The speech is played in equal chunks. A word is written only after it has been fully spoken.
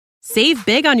Save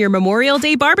big on your Memorial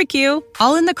Day barbecue,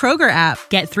 all in the Kroger app.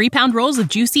 Get 3-pound rolls of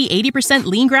juicy 80%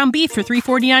 lean ground beef for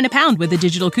 $3.49 a pound with a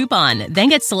digital coupon. Then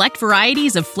get select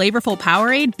varieties of flavorful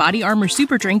Powerade, Body Armor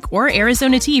Super Drink, or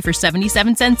Arizona tea for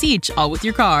 77 cents each, all with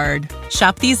your card.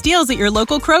 Shop these deals at your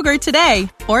local Kroger today,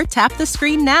 or tap the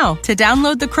screen now to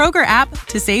download the Kroger app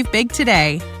to save big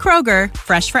today. Kroger,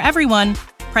 fresh for everyone.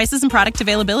 Prices and product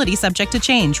availability subject to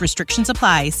change. Restrictions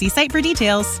apply. See site for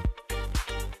details.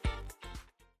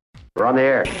 We're on the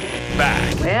air.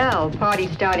 Back Well,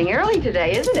 party's starting early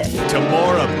today, isn't it? to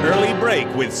more of Early Break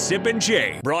with Sip and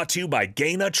Jay, brought to you by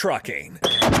Gaina Trucking.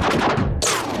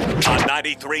 On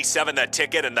 93.7 The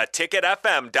Ticket and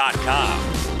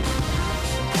theticketfm.com.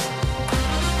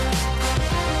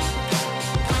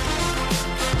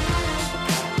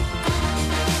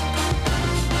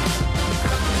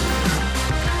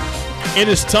 It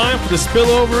is time for the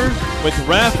Spillover with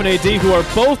Raff and AD, who are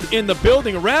both in the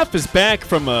building. Raff is back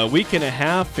from a week and a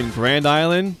half in Grand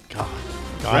Island. God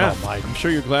Raff, almighty. I'm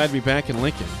sure you're glad to be back in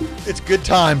Lincoln. It's good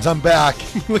times. I'm back.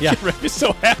 Yeah, Raff is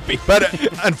so happy. But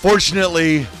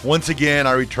unfortunately, once again,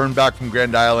 I returned back from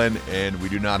Grand Island, and we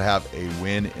do not have a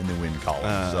win in the win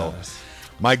column. So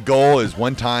my goal is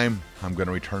one time I'm going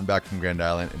to return back from Grand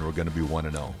Island, and we're going to be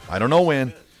 1-0. I don't know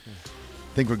when.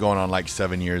 I think we're going on like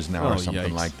 7 years now or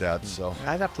something yikes. like that. So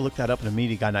I'd have to look that up in a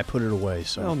meeting, and I put it away.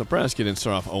 So Well, Nebraska didn't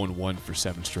start off 0-1 for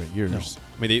 7 straight years. No.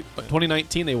 I mean,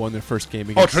 2019 they won their first game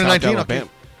against 2019? South Alabama.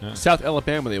 Okay. South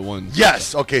Alabama they won.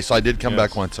 yes, okay. So I did come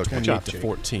back once. Okay,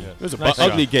 28-14. It was an Nice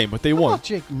ugly job. game, but they won.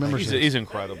 Jake remembers He's, this. he's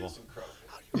incredible.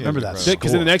 Remember that Because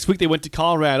score. then the next week they went to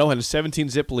Colorado, had a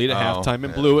 17-zip lead at halftime,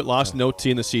 and blew it, lost no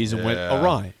T in the season, went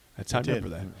awry. That's how I remember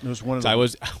that. It was one of So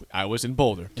the, I was in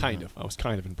Boulder, kind of. I was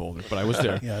kind of in Boulder, but I was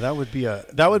there. Yeah, that would be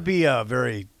a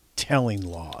very telling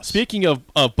loss. Speaking of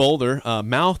Boulder,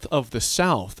 Mouth of the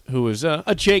South, who is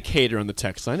a Jake hater on the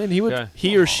text line, and he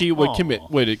or she would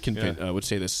would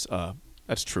say this.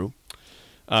 That's true.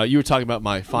 You were talking about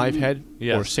my 5-head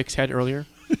or 6-head earlier.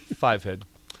 5-head.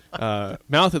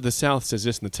 Mouth of the South says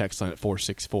this in the text line at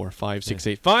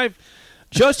 464-5685.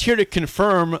 Just here to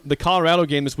confirm the Colorado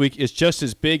game this week is just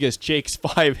as big as Jake's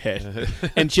 5-head.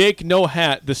 And Jake, no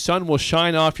hat, the sun will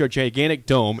shine off your gigantic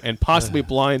dome and possibly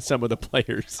blind some of the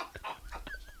players.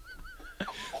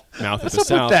 Mouth of the up with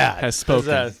South that? has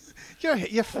spoken.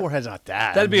 Your forehead's not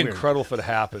that. That'd be weird. incredible if it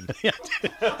happened.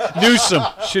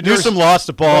 Newsom lost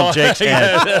the ball in Jake's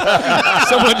head.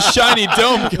 Someone's shiny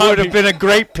dome Would have been a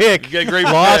great pick.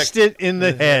 Lost it in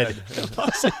the head.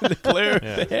 lost in the glare of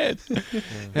the head.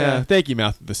 Yeah, thank you,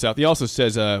 Mouth of the South. He also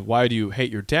says, why do you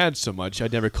hate your dad so much?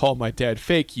 I'd never call my dad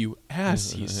fake, you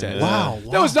ass, he says. Wow.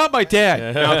 That was not my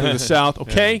dad, Mouth of the South,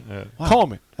 okay? Call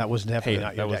me. That was definitely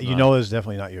not your was dad. not. You know it was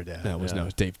definitely not your dad. That was no, it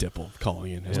was Dave Dipple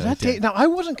calling in. Was that Dave? Now, I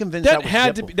wasn't convinced That was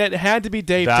had Dipple. to be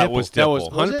Dave That Dipple. was That was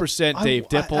Dipple. 100% Dave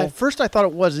Dipple. At first, I thought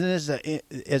it was, and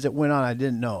as it went on, I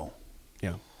didn't know.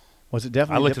 Yeah. Was it I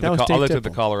definitely looked, Dipple? at the, was I Dave looked at the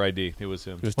Dipple. caller ID. It was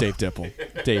him. It was Dave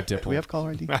Dipple. Dave Dipple. Do we have caller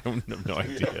ID? I have no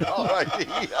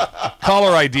idea.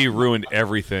 Caller ID ruined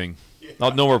everything.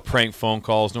 No more prank phone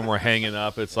calls. No more hanging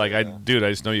up. It's like, I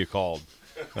just know you called.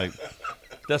 Like,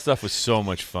 that stuff was so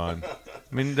much fun.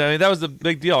 I mean, that was the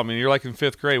big deal. I mean, you're like in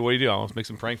 5th grade. What do? I'll make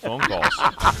some prank phone calls.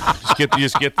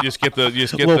 just get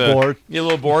Little board. Yeah, a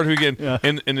little board. Who get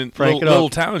in Prank it little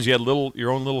up. towns? You had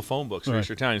your own little phone books for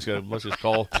your town. You just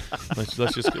got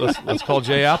let's call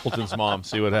Jay Appleton's mom.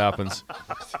 See what happens.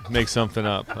 Make something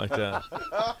up like that.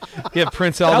 You have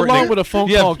Prince Albert. How long would a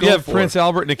phone call go You have for? Prince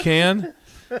Albert in a can.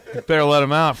 You better let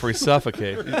him out before he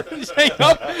suffocates. Just hang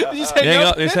up. Just hang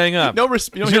up. Just hang up. No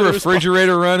resp- you don't Is your hear the response.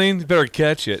 refrigerator running? You better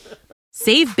catch it.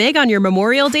 Save big on your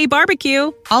Memorial Day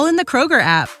barbecue, all in the Kroger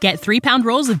app. Get 3-pound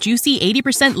rolls of juicy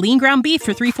 80% lean ground beef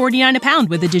for $3.49 a pound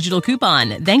with a digital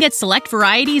coupon. Then get select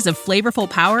varieties of flavorful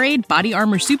Powerade, Body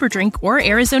Armor Super Drink, or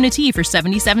Arizona tea for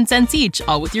 77 cents each,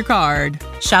 all with your card.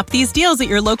 Shop these deals at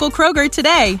your local Kroger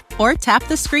today, or tap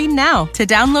the screen now to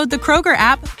download the Kroger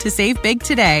app to save big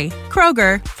today.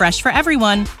 Kroger, fresh for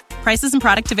everyone. Prices and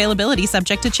product availability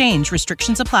subject to change.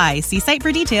 Restrictions apply. See site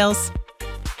for details.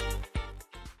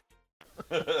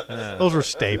 Those were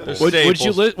staples.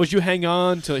 Would you hang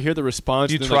on to hear the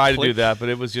response? You and then, tried like, to click? do that, but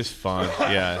it was just fun.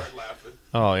 Yeah.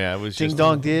 Oh yeah, it was Ding just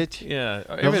dong ditch. Yeah,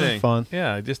 Those everything. are fun.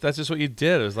 Yeah, that's just what you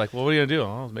did. It was like, well, what are you gonna do?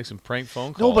 Oh, make some prank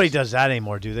phone calls. Nobody does that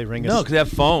anymore, do they? Ring us. No, because they have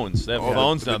phones. They have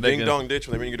phones now. The ding dong ditch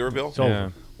when they ring your doorbell. Yeah.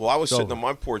 Well, I was sitting on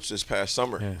my porch this past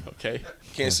summer. Yeah. Okay.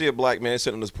 Can't see a black man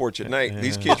sitting on his porch at night.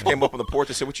 These kids came up on the porch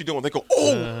and said, "What you doing?" They go,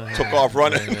 "Oh!" Took off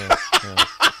running.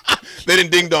 They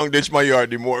didn't ding dong ditch my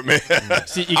yard anymore, man.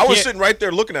 See, I was sitting right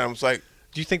there looking at them. It's like,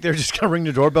 Do you think they're just gonna ring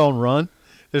the doorbell and run?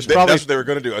 There's that's probably what they were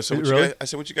gonna do. I said, Really?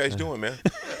 "What you guys doing, man?"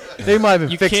 They might have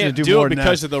been You fixing can't to do more it than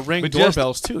because that. of the Ring But just-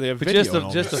 doorbells too. They have But video. just and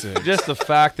all these things. just the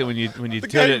fact that when you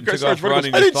did guy it who and took starts off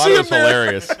running running, goes, you "I thought didn't it see was him there."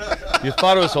 hilarious. You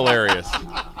thought it was hilarious.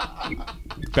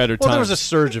 better Well, times. there was a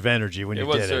surge of energy when It you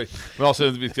was, did it. but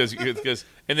also because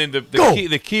and then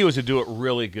the key was to do it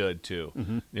really good too.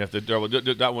 You have to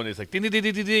that one is like ding ding ding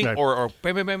ding ding Right. or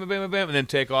bam bam bam bam bam bam and then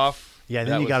take off. Yeah,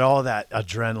 then That you was- got all that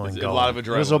adrenaline It's a going. lot of It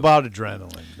was adrenaline. about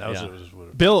adrenaline. That was Yeah. what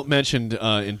it Bill mentioned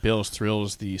in Bill's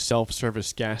Thrills the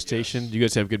self-service gas station. Do you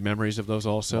guys have good memories of those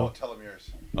also? Tell them yours.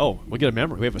 Oh, we get a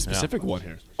memory. We have a specific one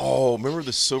here. Oh, remember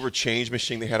the silver change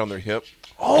machine they had on their hip?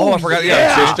 Oh, I forgot.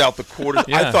 Yeah, dished out the quarters.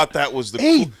 I Yeah. thought that was the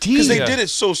AD. because they Yeah. did it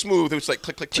so smooth. It was like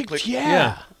click, click, click, click.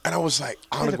 Yeah. And I was like,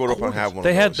 I'm gonna go up and have one.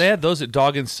 They of those. had those at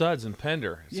Dog and Suds in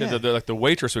Pender. So Yeah. like the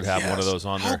waitress would have one of Yes. those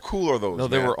on How there. cool are those? No,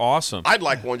 they man? were awesome. I'd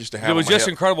like one just to have. It was on my just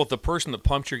hip. incredible. The person that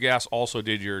pumped your gas also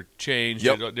did your change.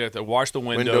 Yep. Did wash the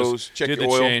Windows, check did your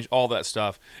the oil. change, all that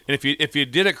stuff. And if you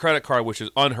did a credit card, which is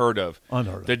unheard of,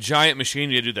 Unheard of. the giant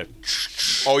machine you do the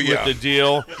Oh yeah. with the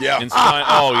deal. Yeah. And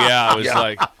oh yeah, it was Yeah.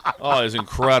 like it was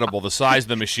incredible. The size of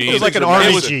the machine. It was like an It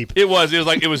army was- jeep. It was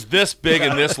this big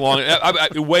and this long.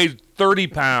 It weighed 30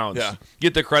 pounds. Yeah.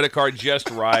 Get the credit card just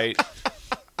right.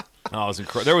 Oh, it was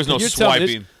incredible. There was no You're telling me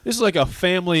swiping. this is like a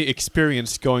family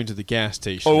experience going to the gas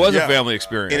station. Oh, it was Yeah. a family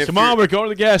experience. And if Come on, you're- we're going to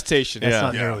the gas station. That's Yeah.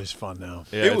 not Yeah. nearly as fun now.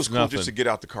 Yeah, it was it's cool nothing. just to get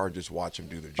out the car and just watch them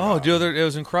do their Oh, job. dude, it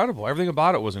was incredible. Everything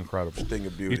about it was incredible. Thing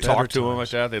of beauty. You talk to Better them like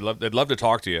that. They'd love to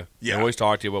talk to you. Yeah. They always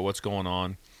talk to you about what's going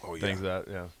on. Oh, yeah. Things that,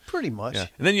 yeah. Pretty much. Yeah.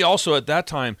 And then you also, at that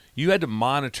time, you had to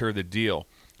monitor the deal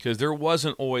because there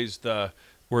wasn't always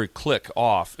where it click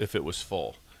off if it was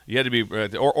full. You had to be,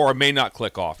 or it may not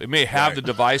click off. It may have Right. the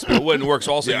device, but it wouldn't work.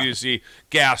 So also Yeah. you see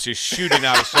gas just shooting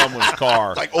out of someone's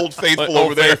car. Like Old Faithful Old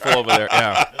over there. Faithful over there,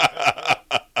 yeah.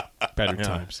 Better Yeah.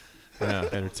 times. Yeah.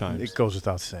 Better times. It goes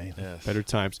without saying. Better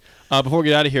times. Before we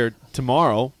get out of here,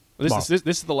 tomorrow. This Tomorrow.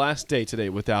 is the last day today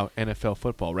without NFL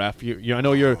football. Raph, I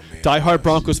know you're a diehard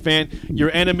Broncos fan.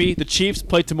 Your enemy, the Chiefs,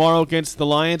 play tomorrow against the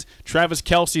Lions. Travis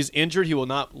Kelce's injured. He will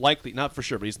not for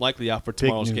sure, but he's likely out for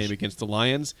tomorrow's news. game against the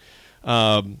Lions.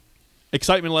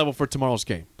 Excitement level for tomorrow's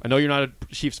game. I know you're not a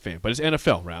Chiefs fan, but it's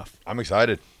NFL, Raph. I'm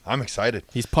excited.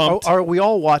 He's Oh, pumped. are we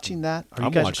all watching that? Are you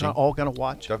I'm guys watching. all going to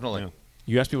watch? Definitely.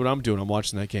 You asked me what I'm doing. I'm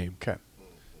watching that game. Okay.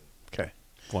 Okay.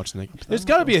 Watching that game. There's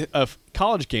got to be a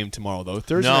college game tomorrow, though.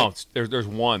 Thursday. No, night. there's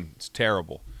one. It's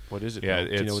terrible. What is it? Yeah, though?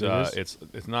 Do you know it's what it is?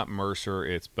 it's not Mercer.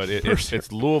 It's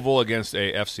Louisville against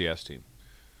a FCS team.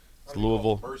 It's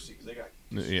Louisville. Mercy, 'cause they got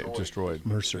Yeah, destroyed.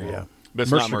 Mercer, yeah. But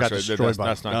it's Mercer not got Mercer. destroyed by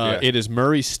That's not. It is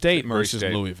Murray State Murray versus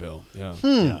State. Louisville.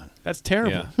 Yeah. That's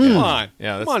terrible. Yeah. Come on.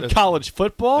 Yeah, Come that's- on, that's- college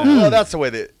football. Well, that's the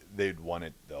way they'd want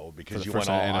it, though, because For the you first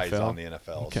want all time in eyes NFL? on the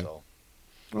NFL. Okay. So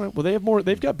All right, well, they have more.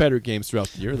 They've got better games throughout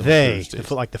the year. Than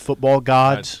Thursdays. Like the football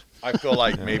gods. I feel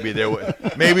like maybe there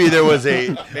was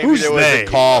a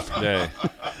call from Yeah.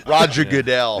 Roger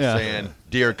Goodell Yeah. saying,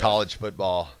 "Dear college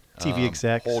football, TV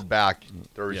execs. hold back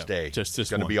Thursday. just this it's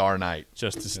going to one. be our night."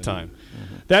 Just this time.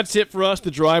 That's it for us.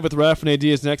 The Drive with Raff and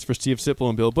AD is next for Steve Sipple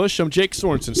and Bill Bush. I'm Jake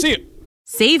Sorensen. See you.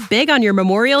 Save big on your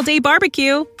Memorial Day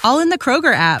barbecue, all in the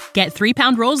Kroger app. Get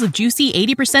 3-pound rolls of juicy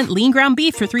 80% lean ground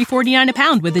beef for $3.49 a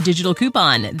pound with a digital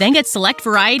coupon. Then get select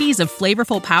varieties of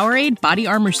flavorful Powerade, Body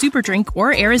Armor Super Drink,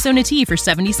 or Arizona tea for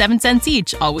 77 cents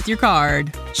each, all with your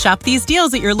card. Shop these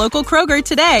deals at your local Kroger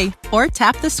today, or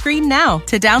tap the screen now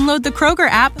to download the Kroger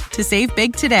app to save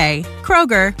big today.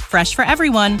 Kroger, fresh for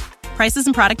everyone. Prices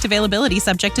and product availability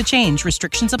subject to change.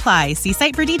 Restrictions apply. See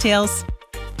site for details.